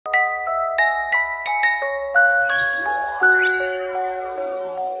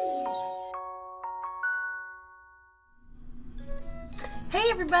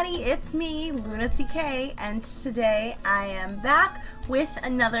everybody, it's me, LunaTK, and today I am back with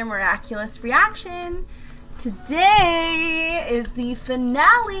another Miraculous reaction. Today is the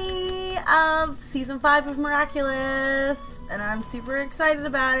finale of Season 5 of Miraculous, and I'm super excited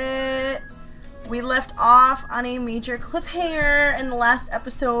about it. We left off on a major cliffhanger in the last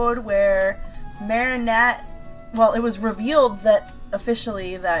episode where Marinette, well, it was revealed that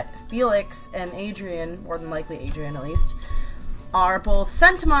officially that Felix and Adrian, more than likely Adrian at least, are both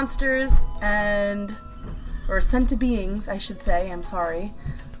sentimonsters or senti-beings, I should say, I'm sorry,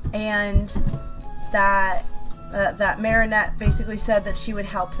 and that Marinette basically said that she would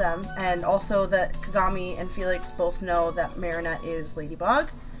help them, and also that Kagami and Felix both know that Marinette is Ladybug,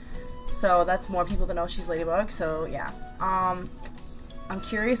 so that's more people that know she's Ladybug, so yeah. I'm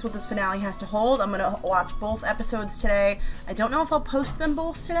curious what this finale has to hold. I'm gonna watch both episodes today. I don't know if I'll post them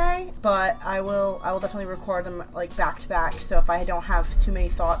both today, but I will definitely record them like back to back. So if I don't have too many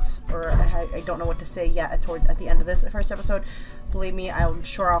thoughts or I don't know what to say yet at the end of this first episode, believe me, I'm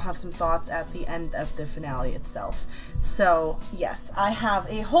sure I'll have some thoughts at the end of the finale itself. So yes, I have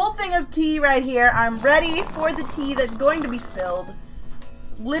a whole thing of tea right here. I'm ready for the tea that's going to be spilled,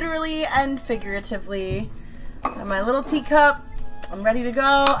 literally and figuratively. And my little teacup. I'm ready to go.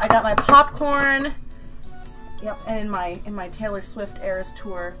 I got my popcorn. Yep, and in my Taylor Swift Eras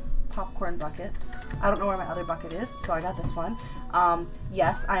Tour popcorn bucket. I don't know where my other bucket is, so I got this one.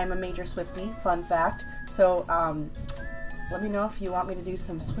 Yes, I am a major Swiftie, fun fact. So let me know if you want me to do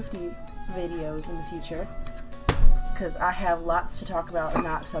some Swiftie videos in the future, because I have lots to talk about in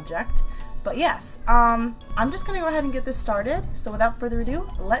that subject. But yes, I'm just gonna go ahead and get this started. So without further ado,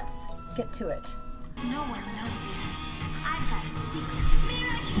 let's get to it. No one knows yet. I've got a secret.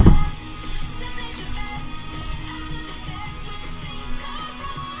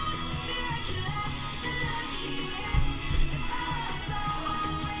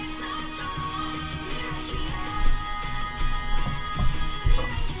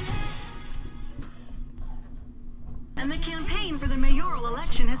 And the campaign for the mayoral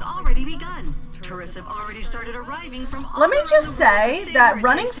election has already begun. Tourists have already started arriving from all. Let me just say that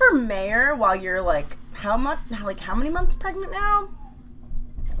running for mayor while you're like how many months pregnant now?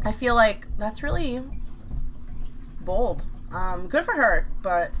 I feel like that's really bold. Good for her,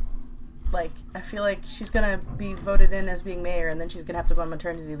 but like I feel like she's gonna be voted in as being mayor, and then she's gonna have to go on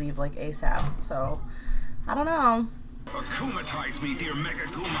maternity leave like ASAP. So I don't know. Akumatize me, dear Mega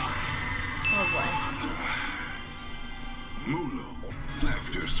Kuma. Oh boy. Mulu,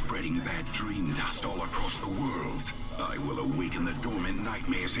 after spreading bad dream dust all across the world, I will awaken the dormant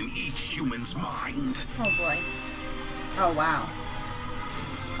nightmares in each human's mind. Oh boy. Oh wow.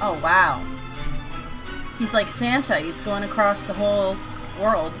 Oh wow. He's like Santa. He's going across the whole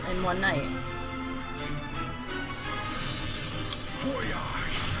world in one night. Voyage.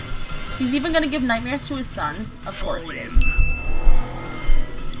 He's even gonna give nightmares to his son. Of course he is. Adrian!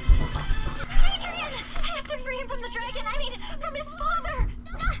 I have to free him from the dragon. I mean, from his father.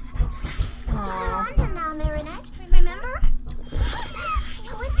 Aww. You're on him now, Marinette. Remember?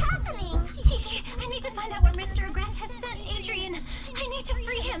 What's happening? Tiki, I need to find out where Mr. Aggress has sent Adrian. I need to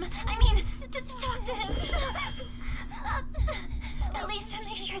free him. I mean, to talk to him. At least to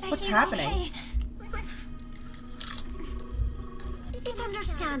make sure that What's he's happening? okay. It's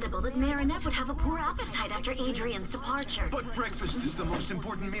understandable that Marinette would have a poor appetite after Adrian's departure. But breakfast is the most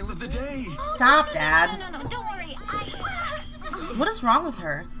important meal of the day. Stop, Dad. No, don't worry. What is wrong with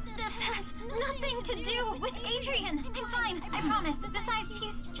her? This has nothing to do with Adrian. I'm fine, I promise. Besides,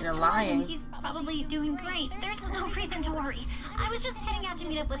 he's just You're 11. lying. He's probably doing great. There's no reason to worry. I was just heading out to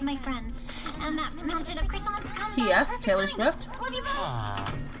meet up with my friends. And that mountain of croissants comes out T.S. perfect Taylor timing. Swift. Love you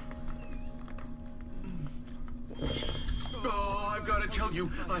both. Oh, I've got to tell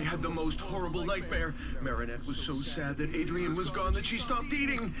you, I had the most horrible nightmare. Marinette was so sad that Adrian was gone that she stopped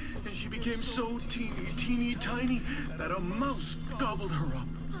eating. And she became so teeny tiny that a mouse gobbled her up.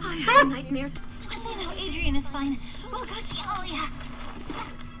 I had a nightmare. Let's say now Adrian is fine. We'll go see Alia.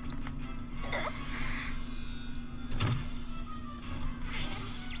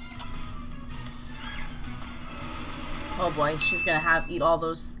 Oh boy, she's gonna eat all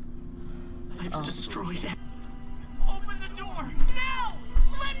those. I've destroyed it. Open the door! Now!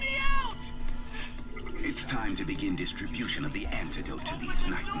 Let me out! It's time to begin distribution of the antidote to these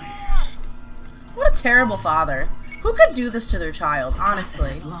nightmares. What a terrible father. Who could do this to their child,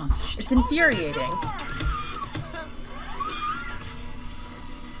 honestly? It's infuriating.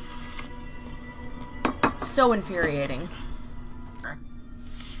 It's so infuriating.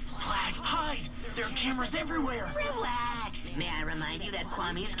 Flag, hide! There are cameras everywhere! Relax. May I remind you that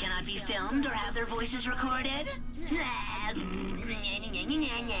Kwamis cannot be filmed or have their voices recorded?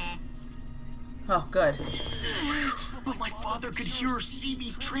 Oh, good. But my father could hear her see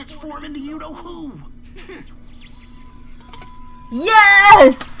me transform into you-know-who.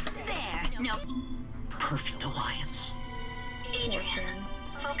 Yes! There. No. Perfect alliance. Adrian,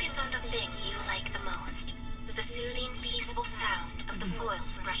 focus on the thing you like the most. The soothing, peaceful sound of the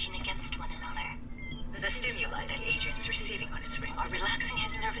foils brushing against one another. The stimuli that Adrian's receiving on his ring are relaxing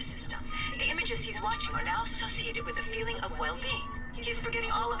his nervous system. The images he's watching are now associated with a feeling of well-being. He's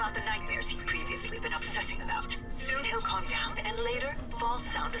forgetting all about the nightmares he'd previously been obsessing about. Soon he'll calm down and later fall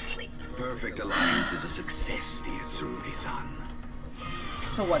sound asleep. Perfect alliance is a success, dear Tsurugi-san.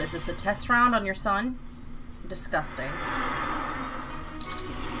 So what, is this a test round on your son? Disgusting.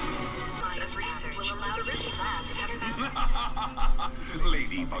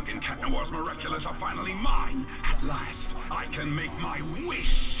 Ladybug and Cat Noir's Miraculous are finally mine. At last, I can make my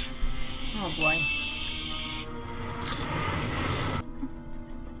wish. Oh boy.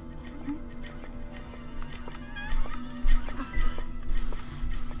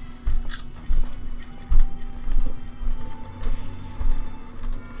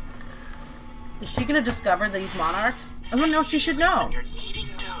 Is she gonna discover that he's monarch? I don't know if she should know. You're kneading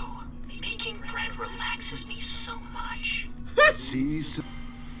dough. Making bread relaxes me so much.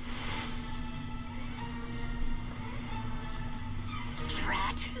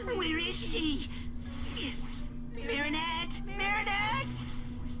 Drat, where is she? Marinette! Marinette!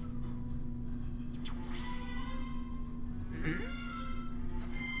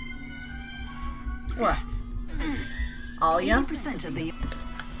 What? Alia? 80% of the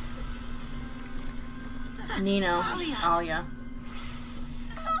Nino. Alia.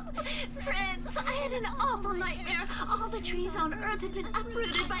 Friends, I had an awful nightmare. All the trees on Earth had been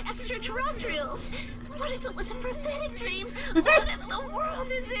uprooted by extraterrestrials. What if it was a prophetic dream? What if the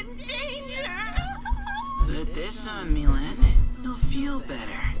world is in danger? Put this on me, Len. You'll feel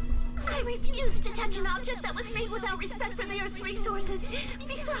better. I refused to touch an object that was made without respect for the Earth's resources.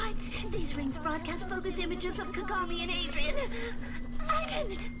 Besides, these rings broadcast focus images of Kagami and Adrian.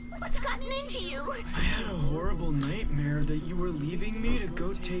 Ivan, what's gotten into you? I had a horrible nightmare that you were leaving me to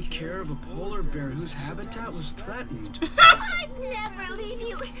go take care of a polar bear whose habitat was threatened. I'd never leave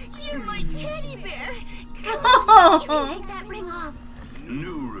you. You're my teddy bear. Come on, you can take that ring off.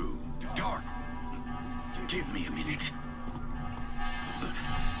 Nuru, Dark. Give me a minute.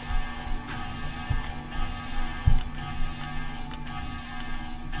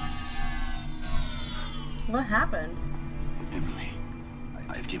 What happened? Emily,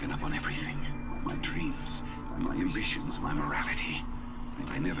 I've given up on everything. My dreams, my ambitions, my morality. And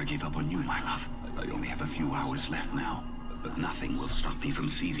I never gave up on you, my love. I only have a few hours left now. But nothing will stop me from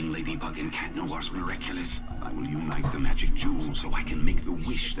seizing Ladybug and Cat Noir's Miraculous. I will unite the magic jewels so I can make the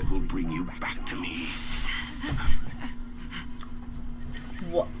wish that will bring you back to me.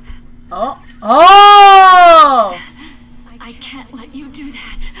 What? Oh! Oh! I can't let you do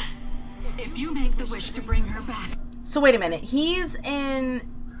that. If you make the wish to bring her back. So wait a minute. He's in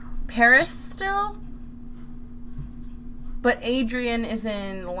Paris still? But Adrian is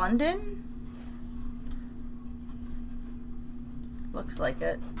in London? Looks like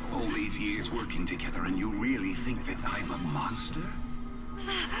it. All these years working together and you really think that I'm a monster?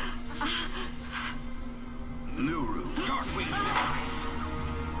 Nuru, Darkwing eyes.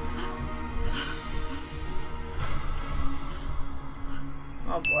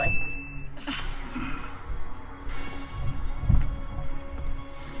 Oh boy.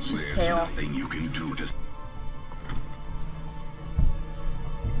 She's There's pale. nothing you can do to...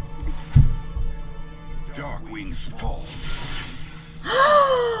 Darkwing's fall.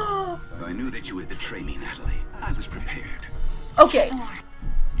 I knew that you would betray me, Natalie. I was prepared. Okay.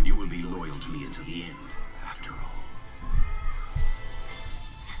 You will be loyal to me until the end, after all.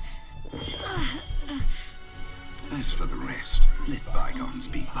 As for the rest, let bygones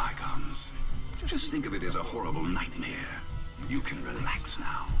be bygones. Just think of it as a horrible nightmare. You can relax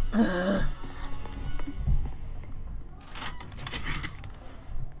now.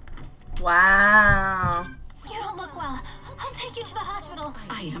 Wow. You don't look well. I'll take you to the hospital.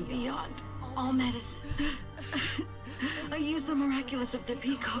 I am beyond all medicine. I used the miraculous of the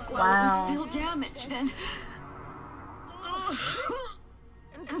peacock while it was still damaged, and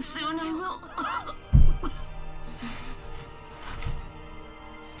soon I will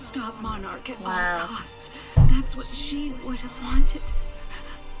stop Monarch at all costs. That's what she would have wanted.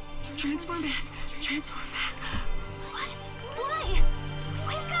 Transform back. Transform back. What? Why?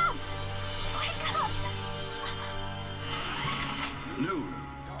 Wake up! Wake up! New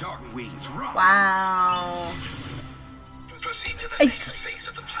Darkwing's rise. Wow. Proceed to the It's next phase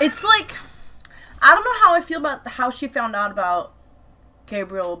of the plan. it's like, I don't know how I feel about how she found out about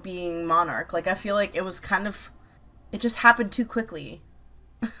Gabriel being Monarch. Like, I feel like it was kind of, it just happened too quickly.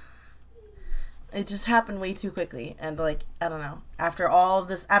 It just happened way too quickly, and like, I don't know, after all of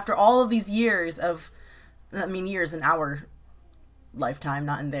this, after all of these years of, I mean, years in our lifetime,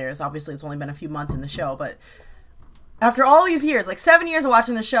 not in theirs, obviously it's only been a few months in the show, but after all these years, like 7 years of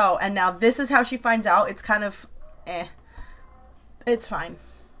watching the show, and now this is how she finds out, it's kind of, it's fine.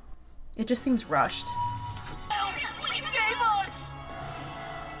 It just seems rushed. Please save us!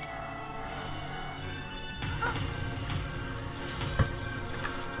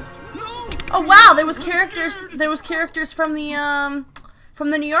 Oh wow, there was characters from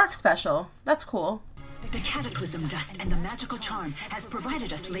the New York special. That's cool. The cataclysm dust and the magical charm has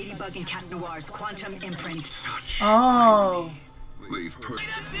provided us Ladybug and Cat Noir's quantum imprint. Oh. We've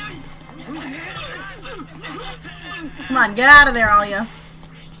Come on, get out of there, Alia.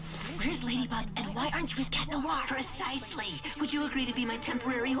 Where's Ladybug, and why aren't you with Cat Noir? Precisely. Would you agree to be my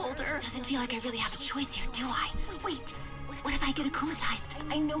temporary holder? Doesn't feel like I really have a choice here, do I? Wait, what if I get akumatized?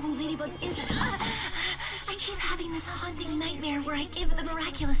 I know who Ladybug is. I keep having this haunting nightmare where I give the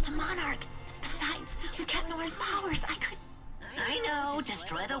miraculous to Monarch. Besides, with Cat Noir's powers, I could... I know,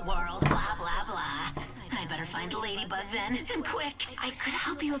 destroy the world, blah, blah, blah. I'd better find Ladybug then, and quick. I could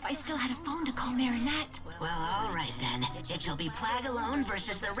help you if I still had a phone to call Marinette. Well, all right then. It shall be Plague alone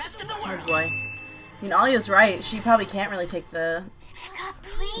versus the rest of the world. Oh boy. I mean, Alia's right. She probably can't really take the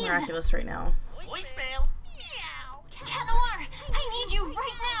Please. miraculous right now. Voicemail. Meow. Cat Noir, I need you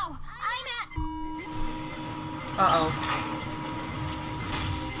right now. I'm at... Uh-oh.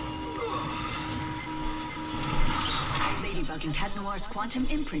 Ladybug and Cat Noir's quantum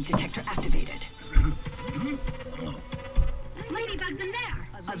imprint detector activated. Ladybug's in there.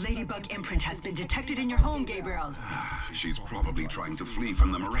 A Ladybug imprint has been detected in your home, Gabriel. She's probably trying to flee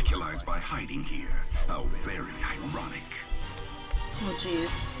from the Miraculous by hiding here. How very ironic. Oh,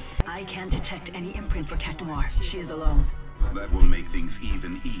 jeez. I can't detect any imprint for Cat Noir. She's alone. That will make things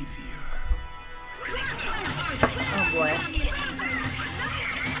even easier. Oh, boy.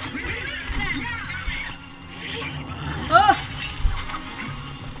 Oh!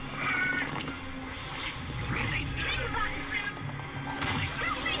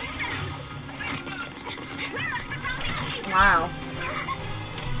 Wow.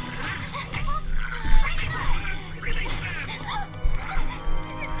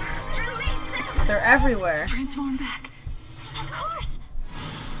 They're everywhere. Transform back. Of course.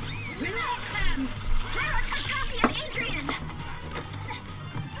 Release them. Where are Kakashi and Adrian?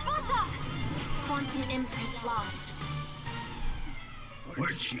 Spots off. Quantum imprint lost.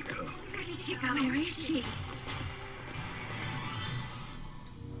 Where'd she go? Where is she?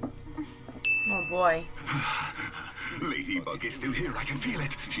 Oh boy. Ladybug is still here. I can feel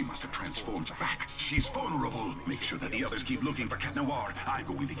it. She must have transformed back. She's vulnerable. Make sure that the others keep looking for Cat Noir. I'm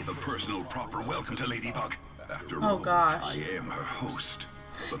going to give a personal, proper welcome to Ladybug. After all, gosh. I am her host.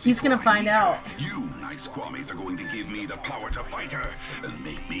 But He's gonna before I find meet her, out. You nice Kwamis are going to give me the power to fight her and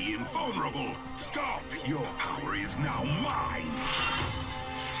make me invulnerable. Stop! Your power is now mine.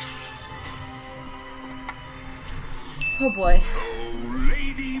 Oh boy. Oh,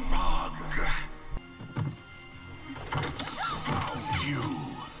 Ladybug. Found you.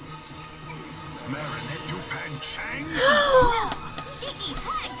 Marinette Dupan Chang. Tiki,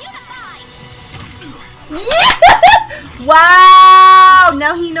 Flag, unify. Yeah! Wow!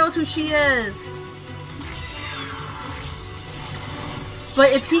 Now he knows who she is.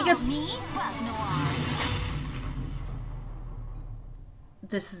 But if he gets... Me, Bug Noir.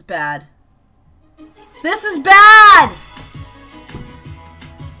 This is bad. This is bad!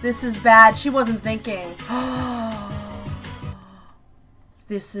 This is bad. She wasn't thinking.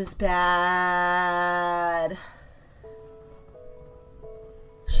 This is bad.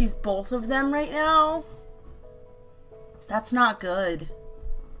 She's both of them right now? That's not good.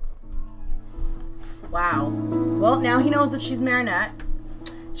 Wow. Well, now he knows that she's Marinette.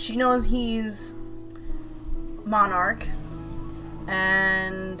 She knows he's Monarch.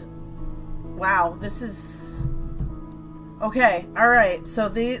 And... wow, this is... okay, alright. So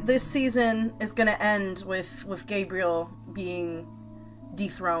this season is gonna end with Gabriel being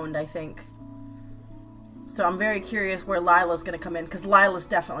dethroned, I think. So I'm very curious where Lila's gonna come in, because Lila's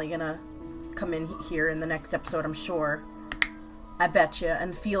definitely gonna come in here in the next episode, I'm sure. I bet you.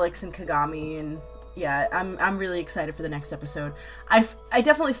 And Felix and Kagami, and yeah, I'm really excited for the next episode. I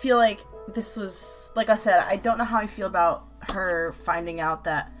definitely feel like this was, like I said, I don't know how I feel about her finding out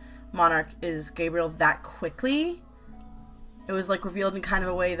that Monarch is Gabriel that quickly. It was like revealed in kind of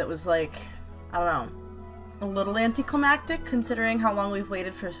a way that was like, I don't know, a little anticlimactic considering how long we've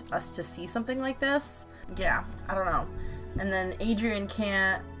waited for us to see something like this. Yeah, I don't know. And then Adrian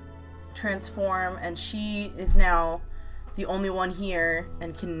can't transform, and she is now the only one here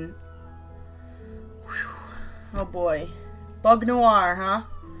and can... Whew. Oh boy. Bug Noir, huh?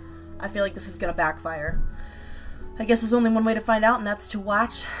 I feel like this is gonna backfire. I guess there's only one way to find out, and that's to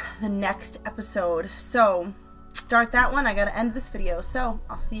watch the next episode. So, start that one. I gotta end this video, so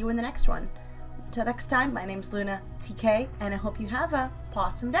I'll see you in the next one. Until next time, my name's Luna TK, and I hope you have a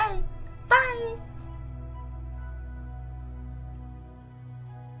awesome day. Bye!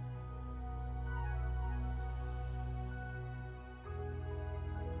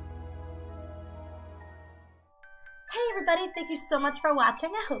 Hey everybody, thank you so much for watching.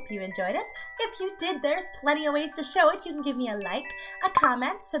 I hope you enjoyed it. If you did, there's plenty of ways to show it. You can give me a like, a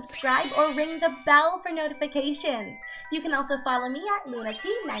comment, subscribe, or ring the bell for notifications. You can also follow me at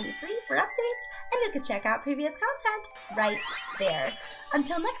LunaT93 for updates, and you can check out previous content right there.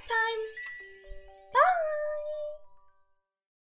 Until next time!